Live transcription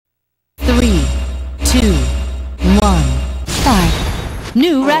3, 2, 1, start.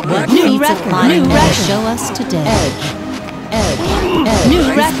 New record, new record, new record. Show us today. Edge, new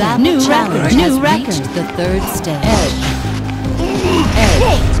record, new record, new record. Reached the third stage. Edge,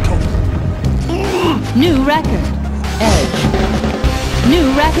 new record. Edge, new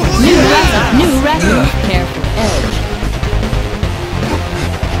record, new record, new record. Careful. Edge,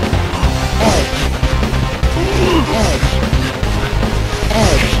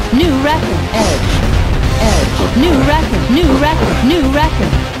 edge, new record. Edge, new record, new record, new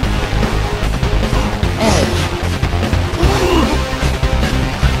record. Edge,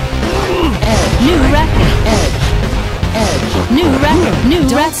 new record. Edge, new record, new record.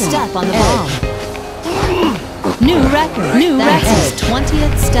 Don't step on the ball. New record, new record. That's his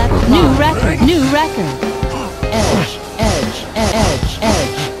 20th step. New record, new record. Edge, edge.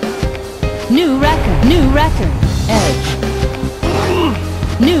 New record, new record. Edge,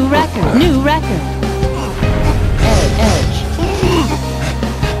 new record, new record. Edge,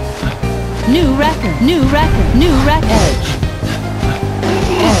 new record, new record, new record. Edge,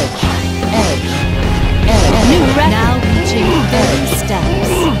 new record. Now reaching 30 steps.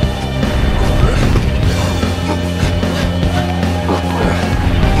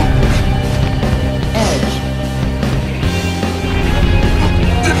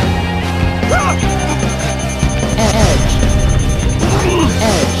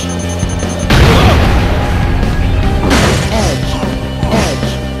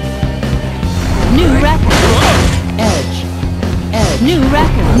 New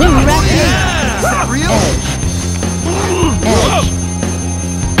record, new record. Yeah! Is that real?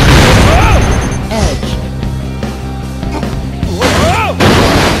 Edge. Edge.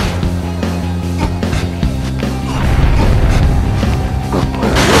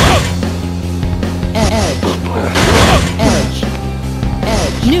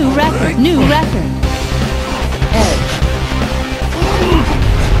 New record, new record. Edge.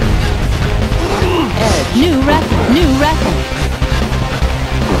 New record, new record.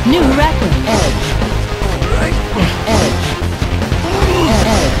 New record. Edge. Edge.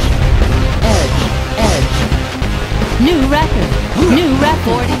 Edge. New record. New record.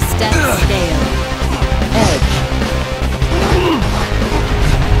 40 step scale. Edge.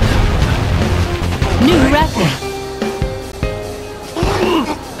 New record.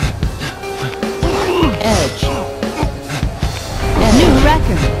 Edge. New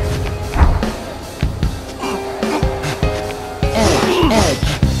record.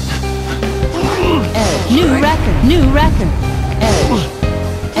 New record, new record. Edge,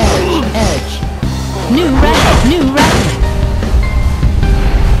 edge. New record, new record.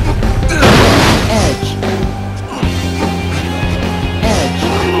 Edge,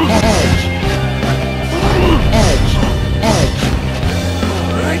 edge, edge.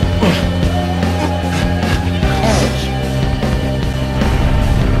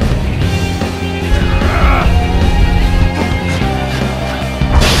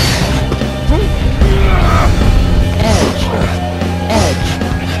 Edge, edge.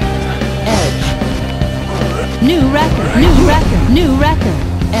 Edge. New record, new record, new record.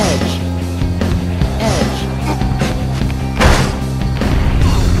 Edge. Edge.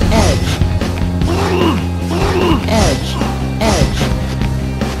 Edge. Edge. Edge.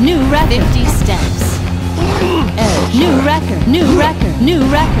 New record. 50 steps. Edge. New record, new record, new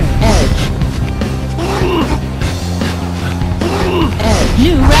record. Edge. Edge.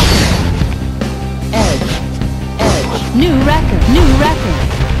 New record. Edge. Edge. New record, new record.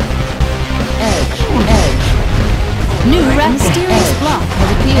 Edge. Edge. New record. Mysterious block has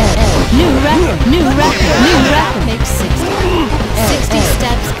appeared. New record. New record. New record. Page 60. 60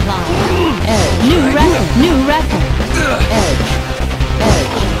 steps climb. New record. New record. Edge.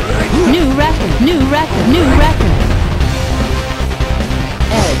 Edge. New record. New record. New record.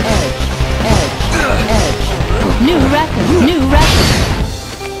 Edge. Edge. Edge. New record. New record.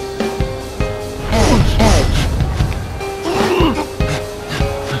 Edge. Edge.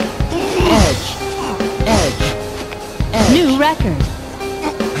 New record.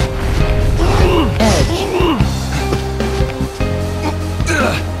 Edge.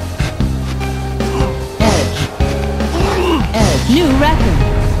 Edge. Edge. New record.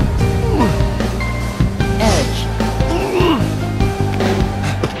 Edge.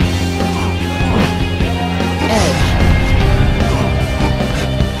 Edge.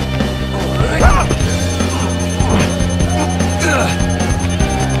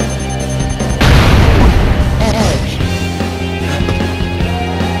 Edge.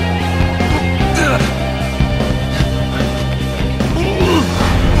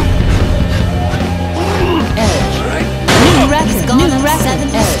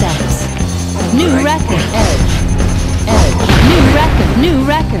 New record. Edge. Edge. New record. New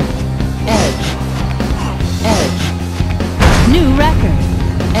record. Edge. Edge. New record.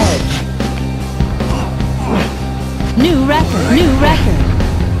 Edge. New record. New record.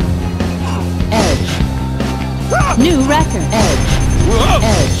 Edge. New record. Edge.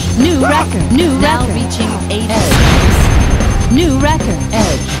 Edge. New record. New record. Now reaching 80 steps. New record.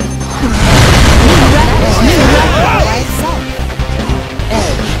 Edge. New record. New record. By itself.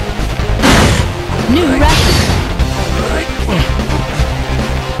 Edge. New record.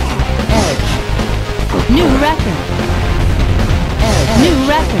 Edge. New record. Edge. New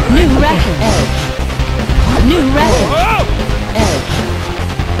record. New record. Edge. New record. Edge.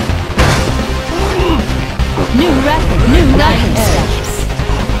 New record. New record. Edge.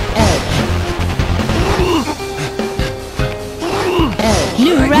 Edge. Edge.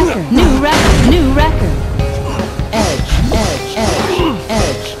 New record. New record. New record. Edge. Edge. Edge.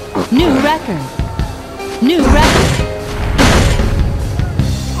 Edge. New record. New record.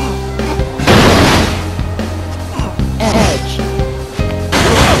 Edge. Edge.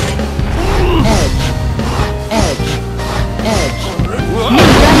 Edge. Edge.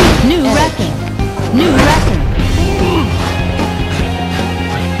 New record. New record.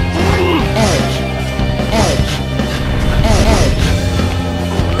 Edge. Edge. Edge.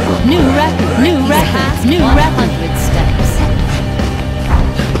 New record. New record. New record. 100 steps.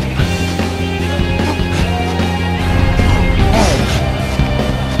 Edge. Edge.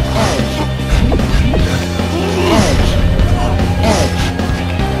 Edge. Edge.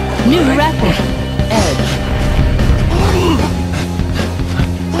 New record. Edge.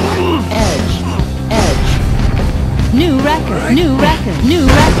 Edge. Edge. New record. New record. New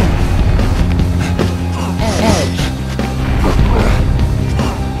record. Edge. Edge.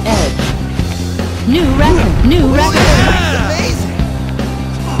 New record. New record. Edge.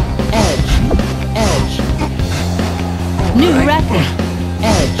 Edge. New record.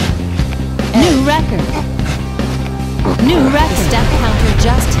 Edge. New record. New record. Step counter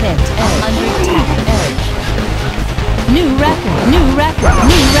just hit 110. Edge. New record. New record.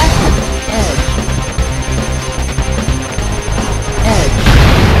 New record. Edge. Edge.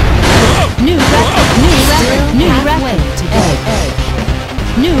 New record. New record. New halfway record. to go. Edge.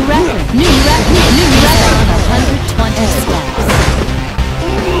 New record. New record. New On record. 120 steps.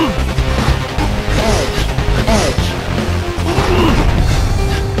 Edge. Edge. Edge.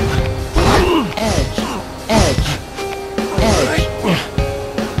 Edge. Edge.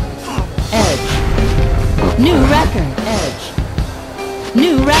 Edge. New record. Edge.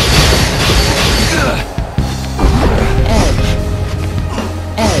 New record. Edge.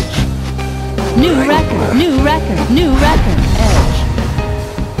 Edge. New record. New record. New record. Edge.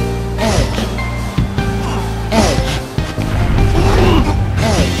 Edge. Edge.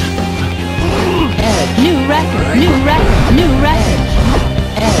 Edge. Edge. New record. New record. New record.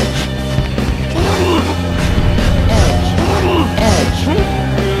 Edge. Edge.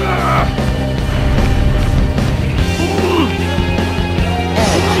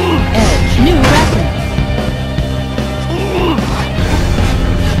 Edge. Edge. New record.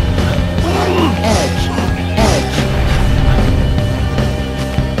 Edge. Edge.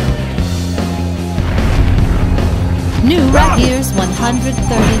 New record. Here's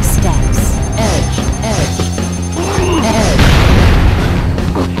 130 steps. Edge. Edge. Edge.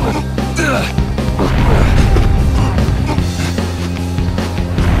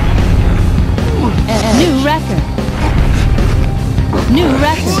 New record. New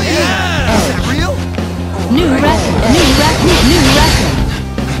record. Edge. Real? New record. New record. New record.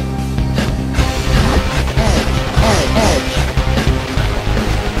 Edge. Edge.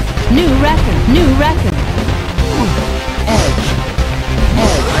 New record. New record. Edge.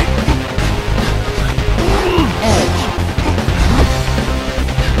 Edge. Edge.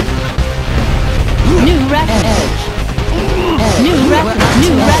 New record. Edge. New record.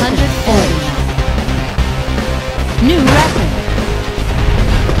 New record. Edge. New record.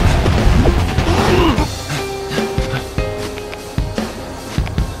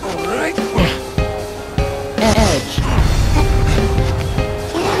 Edge.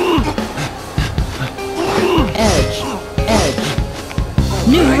 Edge. Edge.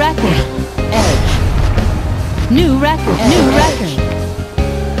 New record. Edge. New record. New record.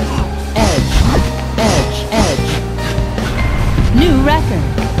 Edge. Edge. Edge. New record.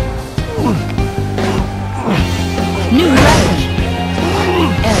 New record.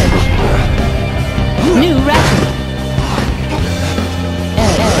 Edge. New record.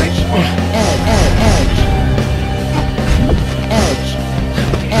 Edge. Edge. Edge. Edge. Edge.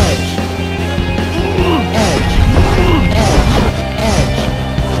 Edge. Edge. Edge.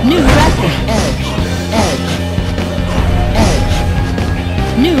 New record. Edge.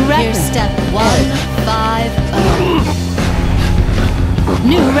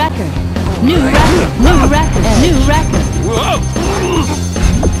 New record.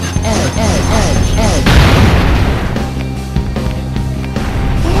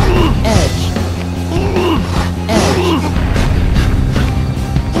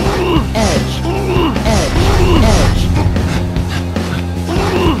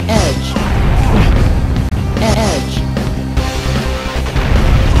 Edge. Edge.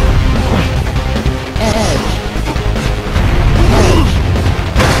 Edge.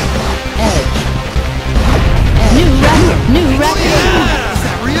 Edge. New record. Is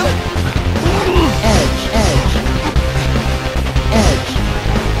that real? Edge. Edge. Edge.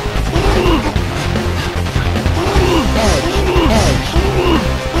 Edge.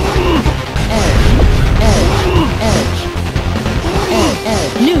 Edge.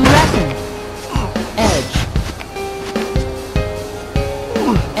 New record. Edge.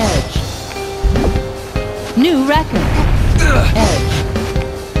 Edge. New record. Edge.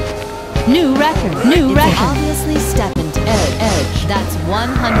 New record. New It's record. obviously step into it. Edge. That's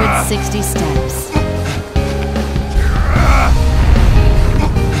 160 steps.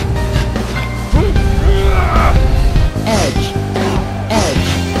 Edge. Edge.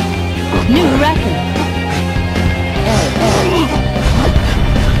 New record. Edge.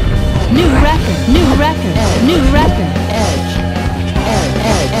 New record. New record. New record. Edge. Edge.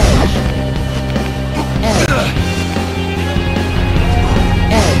 Edge. Edge. Edge.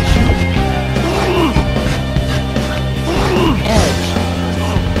 Edge.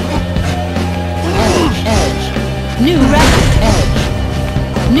 Edge. New record. Edge.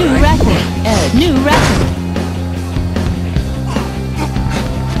 New record. Edge. New record.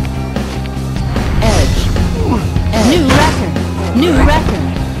 Edge. New record. New record.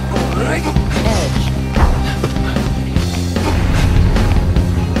 Edge.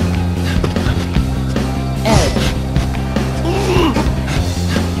 Edge.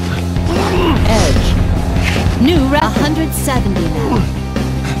 Edge. New record. 170 now.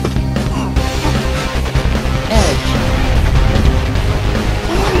 Edge.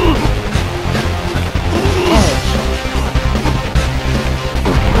 Edge. Edge.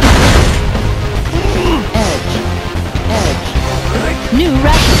 Edge. New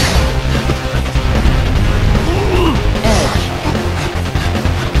record. Edge.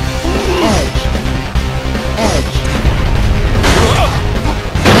 Edge. Edge. Edge.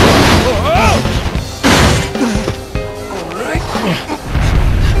 Edge.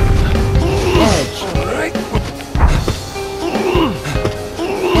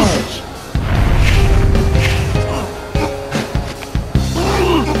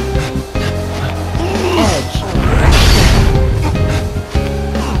 Edge. Edge.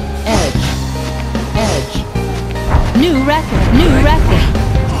 Edge. New record. New record.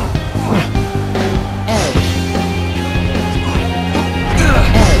 Edge.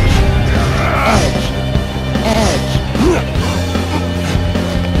 Edge. Edge. Edge.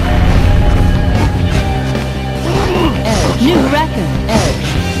 Edge. New record. Edge.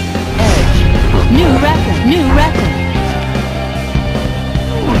 Edge. New record. New record.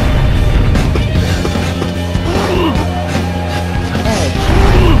 Edge. Edge.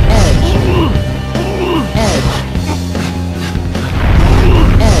 Edge. Edge.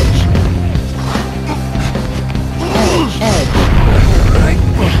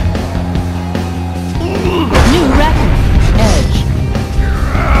 Edge. New record. Edge.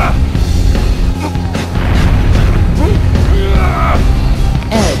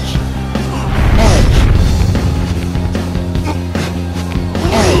 Edge. Edge. Edge. Edge.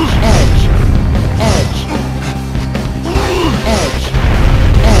 Edge. Edge. Edge.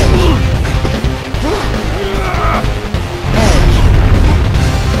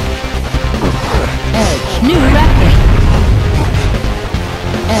 Edge. New record.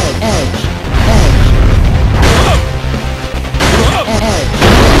 Edge. Edge. Edge.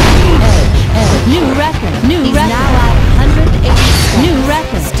 Edge. Edge. New record. New He's record. now at 180 steps. New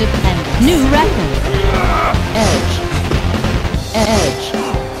record. Stupendous. New record. Edge. Edge.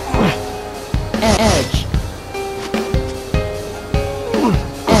 Edge.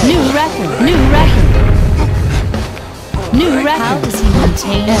 New record. New record. New How record. does he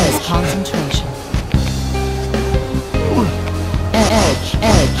maintain his Edge. concentration? Edge.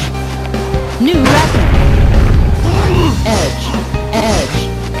 Edge. New record. Edge. Edge.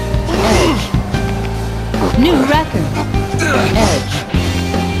 Edge. New record. Edge.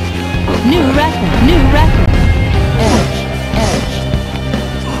 New record. New record. Edge. Edge.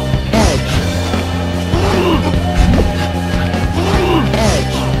 Edge.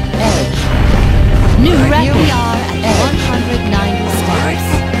 Edge. Edge. New record. Here we are at Edge. 190 steps.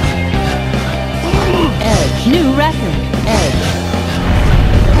 Edge. New record. Edge.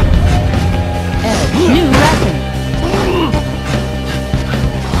 Edge. New record.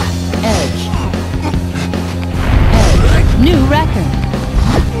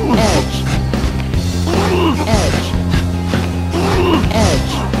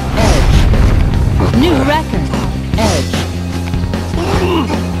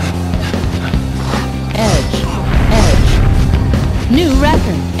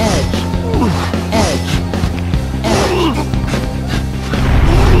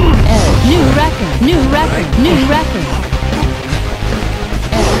 record. New record.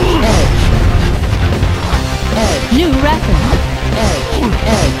 Edge. New record.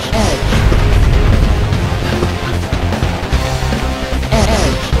 Edge.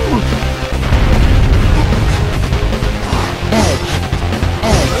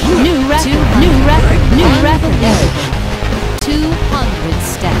 New record. New record. New record. 200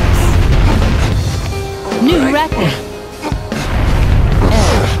 steps. New record.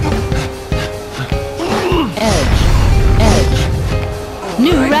 Edge.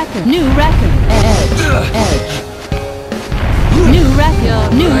 New record. New record. Edge. New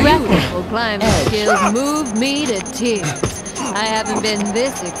record. Your New record. beautiful climbing skills moved me to tears. I haven't been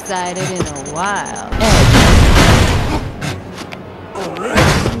this excited in a while.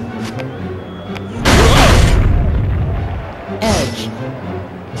 Edge.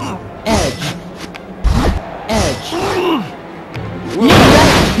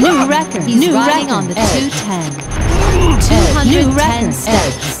 New record. He's New riding record. on the Edge. 210. New 210 record.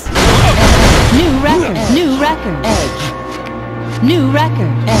 steps. New record. New record. Edge. New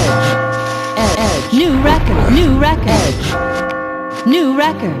record. Edge. New record. New record. Edge. New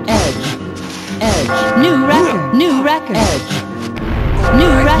record. Edge. New record. New record. Edge.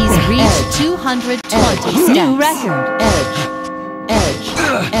 New record. He's reached 220 steps. New record. Edge.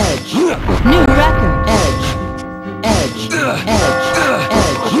 New record. Edge.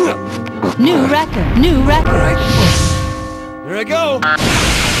 New record. New record. Here I go.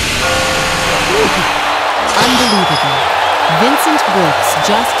 Unbelievable. Vincent Brooks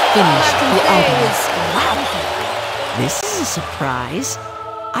just finished the Obelisk. This is a surprise.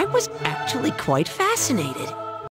 I was actually quite fascinated.